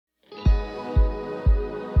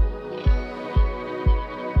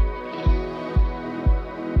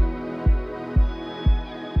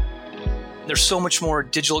There's so much more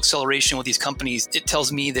digital acceleration with these companies. It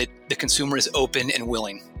tells me that the consumer is open and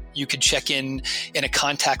willing. You could check in a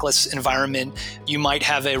contactless environment. You might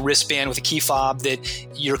have a wristband with a key fob that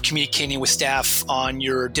you're communicating with staff on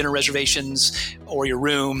your dinner reservations or your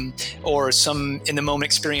room or some in-the-moment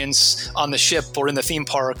experience on the ship or in the theme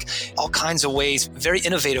park. All kinds of ways, very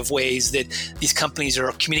innovative ways that these companies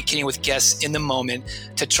are communicating with guests in the moment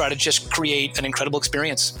to try to just create an incredible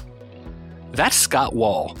experience. That's Scott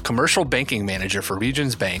Wall, Commercial Banking Manager for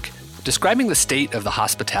Regions Bank, describing the state of the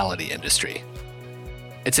hospitality industry.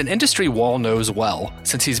 It's an industry Wall knows well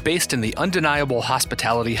since he's based in the undeniable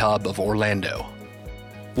hospitality hub of Orlando.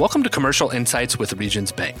 Welcome to Commercial Insights with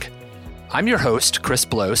Regions Bank. I'm your host, Chris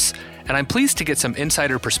Blose, and I'm pleased to get some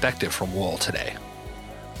insider perspective from Wall today.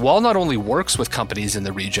 Wall not only works with companies in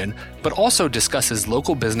the region, but also discusses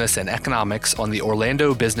local business and economics on the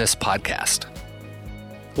Orlando Business Podcast.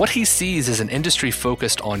 What he sees is an industry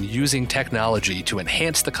focused on using technology to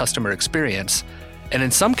enhance the customer experience, and in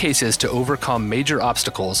some cases to overcome major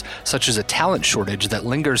obstacles such as a talent shortage that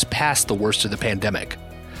lingers past the worst of the pandemic.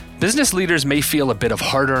 Business leaders may feel a bit of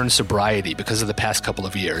hard-earned sobriety because of the past couple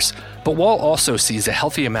of years, but Wall also sees a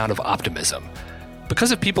healthy amount of optimism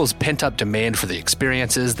because of people's pent-up demand for the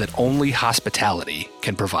experiences that only hospitality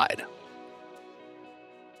can provide.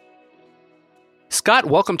 Scott,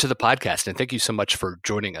 welcome to the podcast, and thank you so much for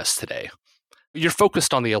joining us today. You're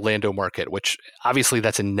focused on the Orlando market, which obviously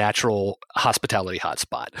that's a natural hospitality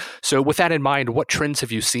hotspot. So with that in mind, what trends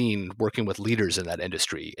have you seen working with leaders in that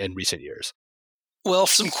industry in recent years? Well,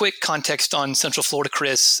 some quick context on Central Florida,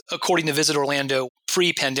 Chris. According to Visit Orlando,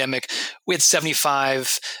 pre-pandemic, we had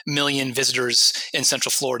 75 million visitors in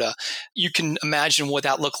Central Florida. You can imagine what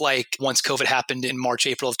that looked like once COVID happened in March,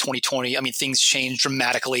 April of 2020. I mean, things changed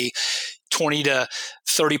dramatically. 20 to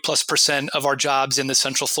 30+% of our jobs in the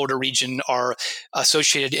Central Florida region are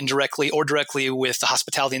associated indirectly or directly with the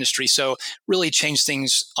hospitality industry. So really changed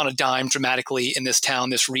things on a dime dramatically in this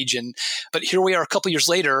town, this region. But here we are a couple years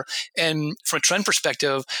later, and from a trend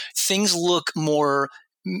perspective, things look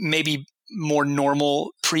maybe more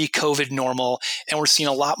normal, pre-COVID normal, and we're seeing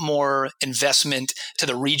a lot more investment to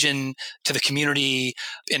the region, to the community,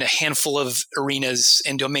 in a handful of arenas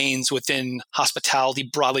and domains within hospitality,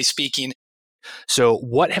 broadly speaking. So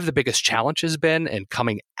what have the biggest challenges been in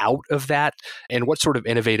coming out of that, and what sort of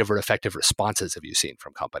innovative or effective responses have you seen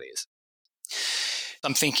from companies?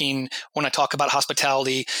 I'm thinking when I talk about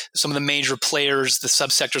hospitality, some of the major players, the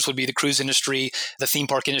subsectors would be the cruise industry, the theme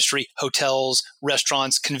park industry, hotels,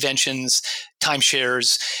 restaurants, conventions,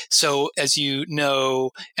 timeshares. So as you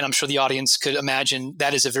know, and I'm sure the audience could imagine,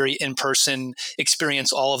 that is a very in-person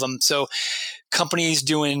experience, all of them. So companies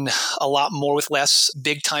doing a lot more with less,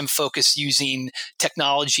 big time focus using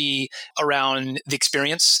technology around the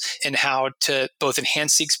experience and how to both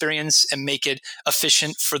enhance the experience and make it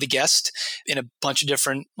efficient for the guest in a bunch of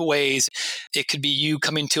different ways. It could be you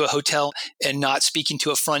coming to a hotel and not speaking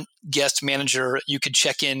to a front guest manager. You could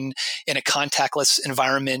check in a contactless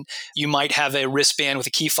environment. You might have a wristband with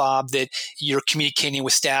a key fob that you're communicating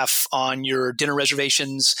with staff on your dinner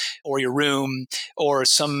reservations or your room or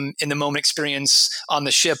some in-the-moment experience on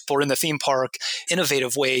the ship or in the theme park.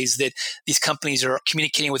 Innovative ways that these companies are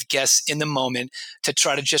communicating with guests in the moment to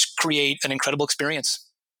try to just create an incredible experience.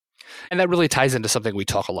 And that really ties into something we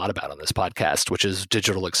talk a lot about on this podcast, which is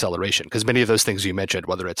digital acceleration. Because many of those things you mentioned,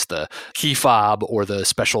 whether it's the key fob or the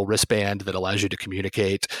special wristband that allows you to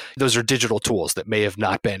communicate, those are digital tools that may have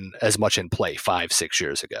not been as much in play 5-6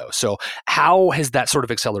 years ago. So how has that sort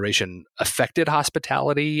of acceleration affected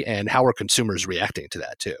hospitality, and how are consumers reacting to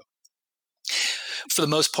that too? For the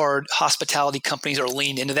most part, hospitality companies are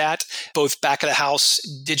leaning into that, both back of the house,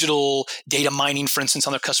 digital data mining, for instance,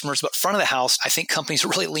 on their customers, but front of the house, I think companies are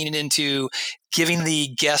really leaning into giving the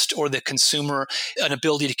guest or the consumer an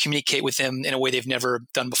ability to communicate with them in a way they've never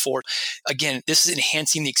done before. Again, this is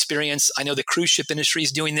enhancing the experience. I know the cruise ship industry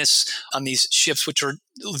is doing this on these ships, which are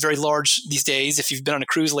very large these days. If you've been on a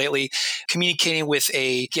cruise lately, communicating with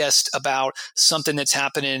a guest about something that's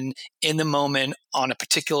happening in the moment on a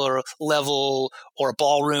particular level or a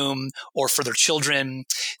ballroom or for their children.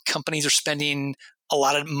 Companies are spending a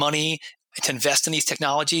lot of money to invest in these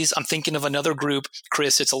technologies. I'm thinking of another group,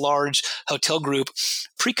 Chris, it's a large hotel group.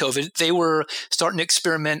 Pre-COVID, they were starting to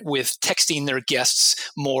experiment with texting their guests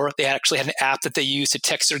more. They actually had an app that they used to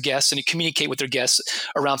text their guests and to communicate with their guests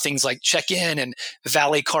around things like check-in and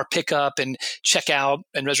valet car pickup and check-out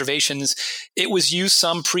and reservations. It was used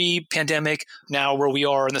some pre-pandemic. Now where we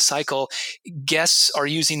are in the cycle, guests are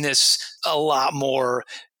using this a lot more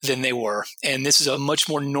than they were. And this is a much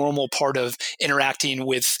more normal part of interacting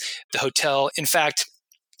with the hotel. In fact,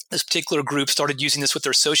 This particular group started using this with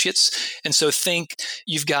their associates. And so think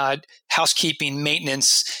you've got housekeeping,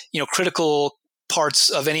 maintenance, critical parts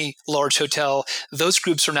of any large hotel. Those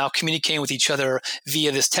groups are now communicating with each other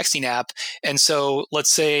via this texting app. And so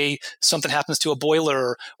let's say something happens to a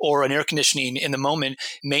boiler or an air conditioning in the moment,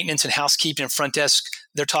 maintenance and housekeeping and front desk,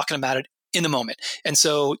 they're talking about it in the moment. And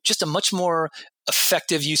so just a much more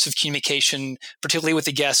effective use of communication, particularly with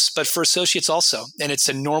the guests, but for associates also. And it's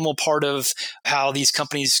a normal part of how these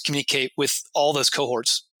companies communicate with all those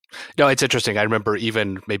cohorts. No, it's interesting. I remember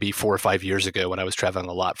even maybe 4 or 5 years ago when I was traveling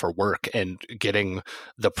a lot for work and getting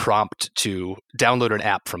the prompt to download an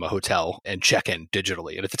app from a hotel and check in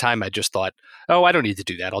digitally. And at the time, I just thought, oh, I don't need to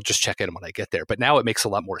do that. I'll just check in when I get there. But now it makes a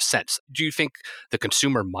lot more sense. Do you think the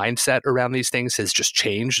consumer mindset around these things has just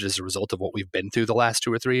changed as a result of what we've been through the last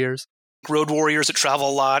 2 or 3 years? Road warriors that travel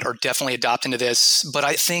a lot are definitely adopting to this, but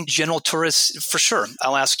I think general tourists, for sure.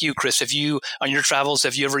 I'll ask you, Chris, on your travels,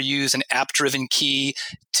 have you ever used an app-driven key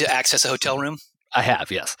to access a hotel room? I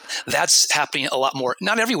have, yes. That's happening a lot more.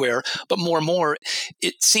 Not everywhere, but more and more.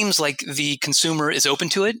 It seems like the consumer is open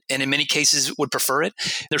to it, and in many cases would prefer it.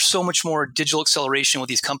 There's so much more digital acceleration with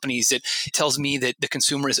these companies that tells me that the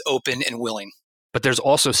consumer is open and willing. But there's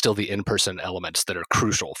also still the in-person elements that are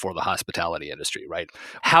crucial for the hospitality industry, right?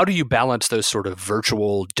 How do you balance those sort of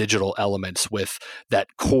virtual digital elements with that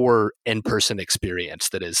core in-person experience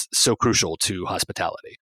that is so crucial to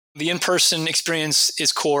hospitality? The in-person experience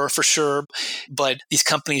is core for sure, but these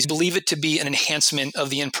companies believe it to be an enhancement of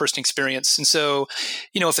the in-person experience. And so,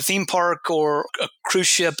 if a theme park or a cruise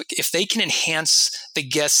ship, if they can enhance the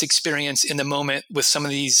guest experience in the moment with some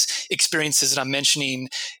of these experiences that I'm mentioning,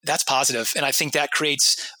 that's positive. And I think that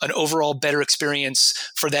creates an overall better experience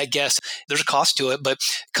for that guest. There's a cost to it, but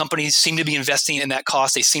companies seem to be investing in that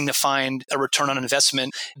cost. They seem to find a return on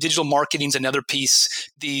investment. Digital marketing is another piece.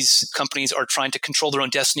 These companies are trying to control their own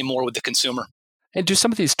destiny more with the consumer. And do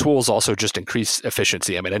some of these tools also just increase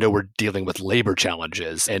efficiency? I mean, I know we're dealing with labor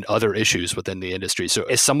challenges and other issues within the industry. So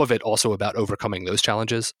is some of it also about overcoming those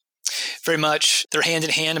challenges? Very much. They're hand in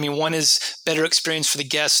hand. I mean, one is better experience for the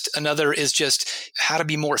guest. Another is just how to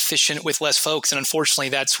be more efficient with less folks. And unfortunately,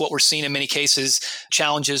 that's what we're seeing in many cases,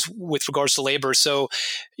 challenges with regards to labor. So,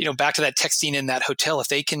 back to that texting in that hotel, if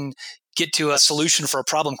they can get to a solution for a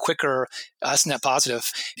problem quicker, isn't that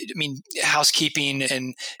positive? I mean, housekeeping,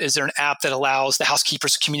 and is there an app that allows the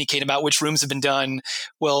housekeepers to communicate about which rooms have been done?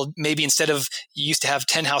 Well, maybe instead of you used to have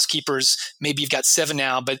 10 housekeepers, maybe you've got 7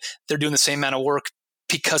 now, but they're doing the same amount of work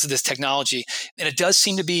because of this technology. And it does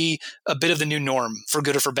seem to be a bit of the new norm, for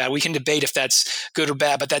good or for bad. We can debate if that's good or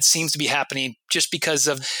bad, but that seems to be happening just because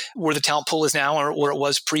of where the talent pool is now or where it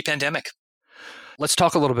was pre-pandemic. Let's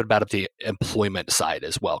talk a little bit about the employment side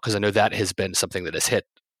as well, because I know that has been something that has hit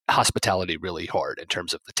hospitality really hard in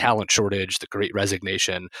terms of the talent shortage, the great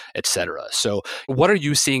resignation, et cetera. So what are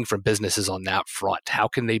you seeing from businesses on that front? How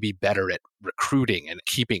can they be better at recruiting and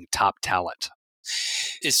keeping top talent?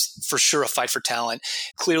 Is for sure a fight for talent.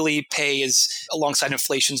 Clearly, pay is, alongside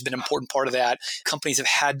inflation, has been an important part of that. Companies have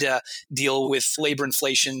had to deal with labor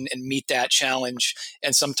inflation and meet that challenge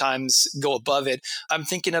and sometimes go above it. I'm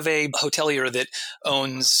thinking of a hotelier that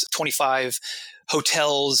owns 25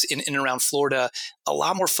 hotels in and around Florida, a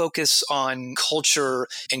lot more focus on culture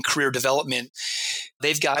and career development.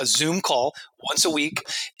 They've got a Zoom call once a week.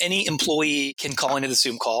 Any employee can call into the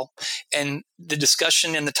Zoom call. And the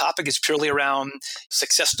discussion and the topic is purely around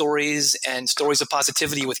success stories and stories of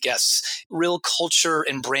positivity with guests, real culture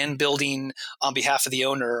and brand building on behalf of the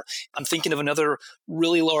owner. I'm thinking of another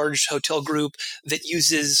really large hotel group that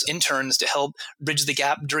uses interns to help bridge the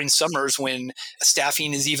gap during summers when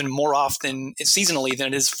staffing is even more off than seasonally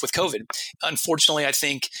than it is with COVID. Unfortunately, I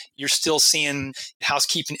think you're still seeing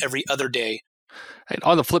housekeeping every other day. And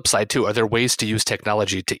on the flip side, too, are there ways to use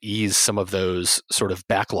technology to ease some of those sort of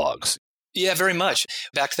backlogs? Yeah, very much.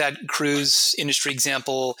 Back to that cruise industry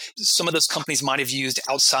example, some of those companies might have used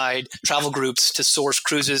outside travel groups to source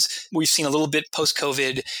cruises. We've seen a little bit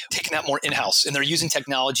post-COVID taking that more in-house, and they're using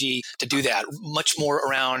technology to do that, much more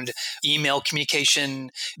around email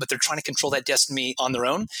communication, but they're trying to control that destiny on their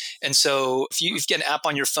own. And so if you get an app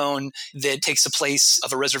on your phone that takes the place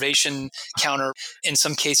of a reservation counter, in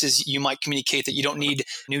some cases, you might communicate that you don't need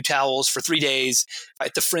new towels for 3 days.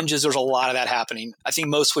 At the fringes, there's a lot of that happening. I think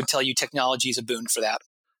most would tell you technology is a boon for that.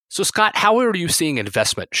 So, Scott, how are you seeing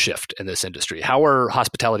investment shift in this industry? How are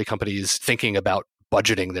hospitality companies thinking about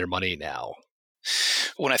budgeting their money now?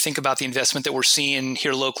 when I think about the investment that we're seeing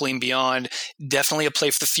here locally and beyond, definitely a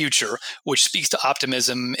play for the future, which speaks to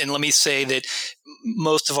optimism. And let me say that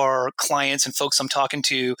most of our clients and folks I'm talking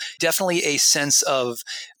to, definitely a sense of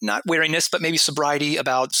not wariness, but maybe sobriety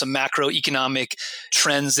about some macroeconomic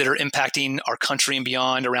trends that are impacting our country and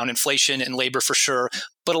beyond around inflation and labor for sure.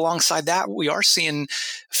 But alongside that, we are seeing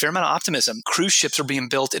a fair amount of optimism. Cruise ships are being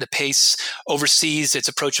built at a pace overseas. It's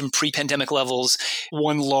approaching pre-pandemic levels.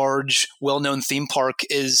 One large, well-known theme park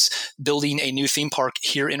is building a new theme park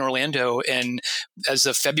here in Orlando. And as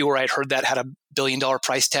of February, I'd heard that had $1 billion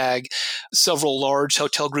price tag. Several large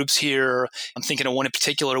hotel groups here. I'm thinking of one in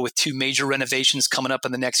particular with 2 major renovations coming up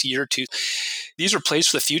in the next year or two. These are plays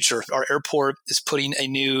for the future. Our airport is putting a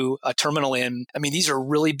new terminal in. I mean, these are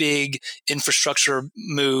really big infrastructure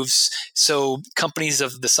moves. So companies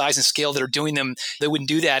of the size and scale that are doing them, they wouldn't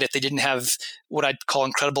do that if they didn't have what I'd call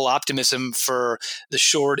incredible optimism for the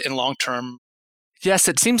short and long term. Yes,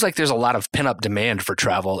 it seems like there's a lot of pent-up demand for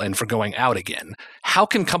travel and for going out again. How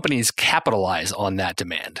can companies capitalize on that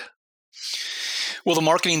demand? Well, the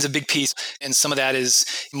marketing is a big piece, and some of that is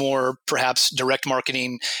more perhaps direct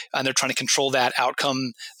marketing, and they're trying to control that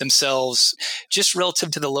outcome themselves. Just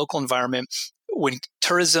relative to the local environment, when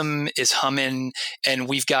tourism is humming and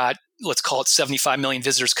we've got, let's call it 75 million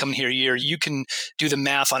visitors coming here a year, you can do the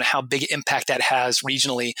math on how big impact that has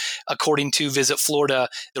regionally. According to Visit Florida,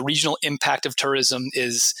 the regional impact of tourism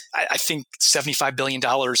is, I think, $75 billion.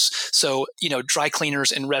 So, dry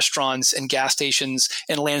cleaners and restaurants and gas stations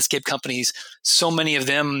and landscape companies, so many of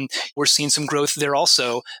them, we're seeing some growth there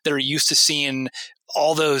also that are used to seeing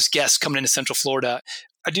all those guests coming into Central Florida.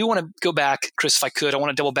 I do want to go back, Chris, if I could. I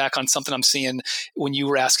want to double back on something I'm seeing when you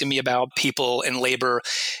were asking me about people and labor.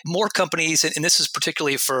 More companies, and this is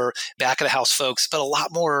particularly for back of the house folks, but a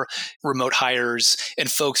lot more remote hires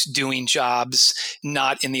and folks doing jobs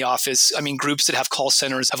not in the office. I mean, groups that have call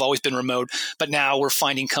centers have always been remote, but now we're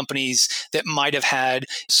finding companies that might have had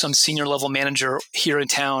some senior level manager here in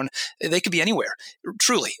town. They could be anywhere,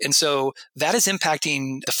 truly. And so that is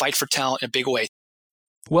impacting the fight for talent in a big way.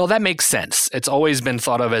 Well, that makes sense. It's always been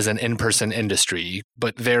thought of as an in-person industry,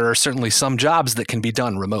 but there are certainly some jobs that can be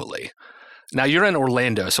done remotely. Now, you're in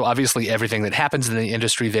Orlando, so obviously everything that happens in the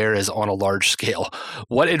industry there is on a large scale.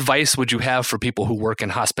 What advice would you have for people who work in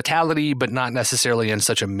hospitality, but not necessarily in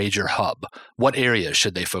such a major hub? What areas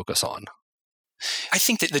should they focus on? I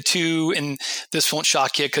think that the two, and this won't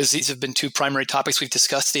shock you because these have been 2 primary topics we've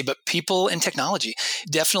discussed today, but people and technology.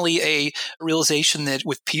 Definitely a realization that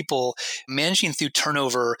with people, managing through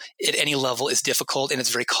turnover at any level is difficult and it's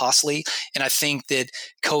very costly. And I think that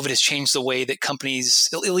COVID has changed the way that companies,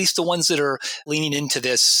 at least the ones that are leaning into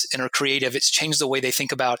this and are creative, it's changed the way they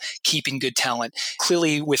think about keeping good talent.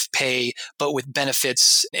 Clearly with pay, but with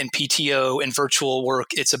benefits and PTO and virtual work,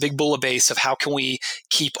 it's a big bouillabaisse of how can we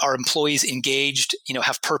keep our employees engaged,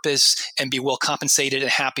 have purpose and be well compensated and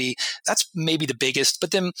happy. That's maybe the biggest.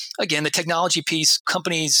 But then again, the technology piece,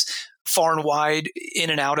 companies far and wide in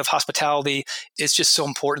and out of hospitality is just so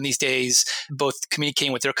important these days, both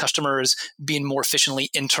communicating with their customers, being more efficiently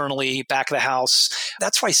internally, back of the house.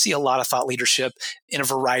 That's why I see a lot of thought leadership in a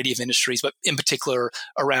variety of industries, but in particular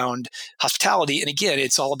around hospitality. And again,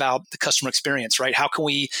 it's all about the customer experience, right? How can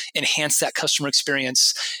we enhance that customer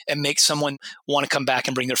experience and make someone want to come back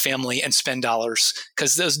and bring their family and spend dollars?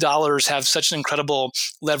 Because those dollars have such an incredible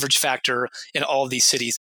leverage factor in all of these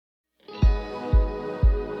cities.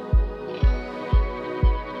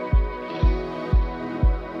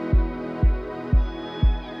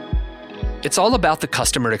 It's all about the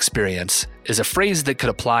customer experience is a phrase that could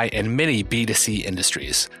apply in many B2C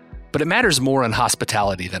industries, but it matters more in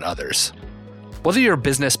hospitality than others. Whether your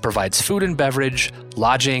business provides food and beverage,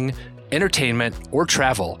 lodging, entertainment, or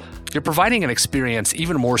travel, you're providing an experience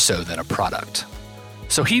even more so than a product.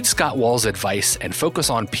 So heed Scott Wall's advice and focus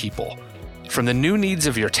on people, from the new needs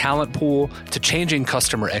of your talent pool to changing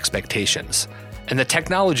customer expectations, and the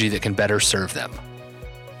technology that can better serve them.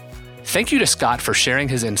 Thank you to Scott for sharing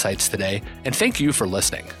his insights today, and thank you for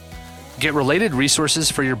listening. Get related resources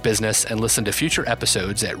for your business and listen to future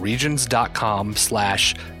episodes at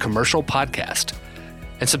regions.com/commercial podcast.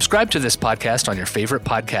 And subscribe to this podcast on your favorite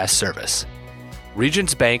podcast service.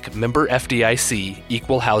 Regions Bank, member FDIC,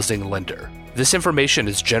 equal housing lender. This information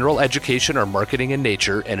is general education or marketing in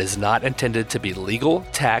nature and is not intended to be legal,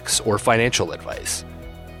 tax, or financial advice.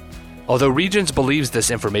 Although Regions believes this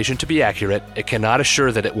information to be accurate, it cannot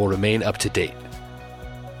assure that it will remain up to date.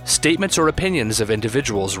 Statements or opinions of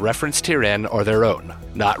individuals referenced herein are their own,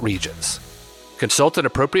 not Regions. Consult an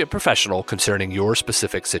appropriate professional concerning your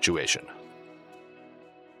specific situation.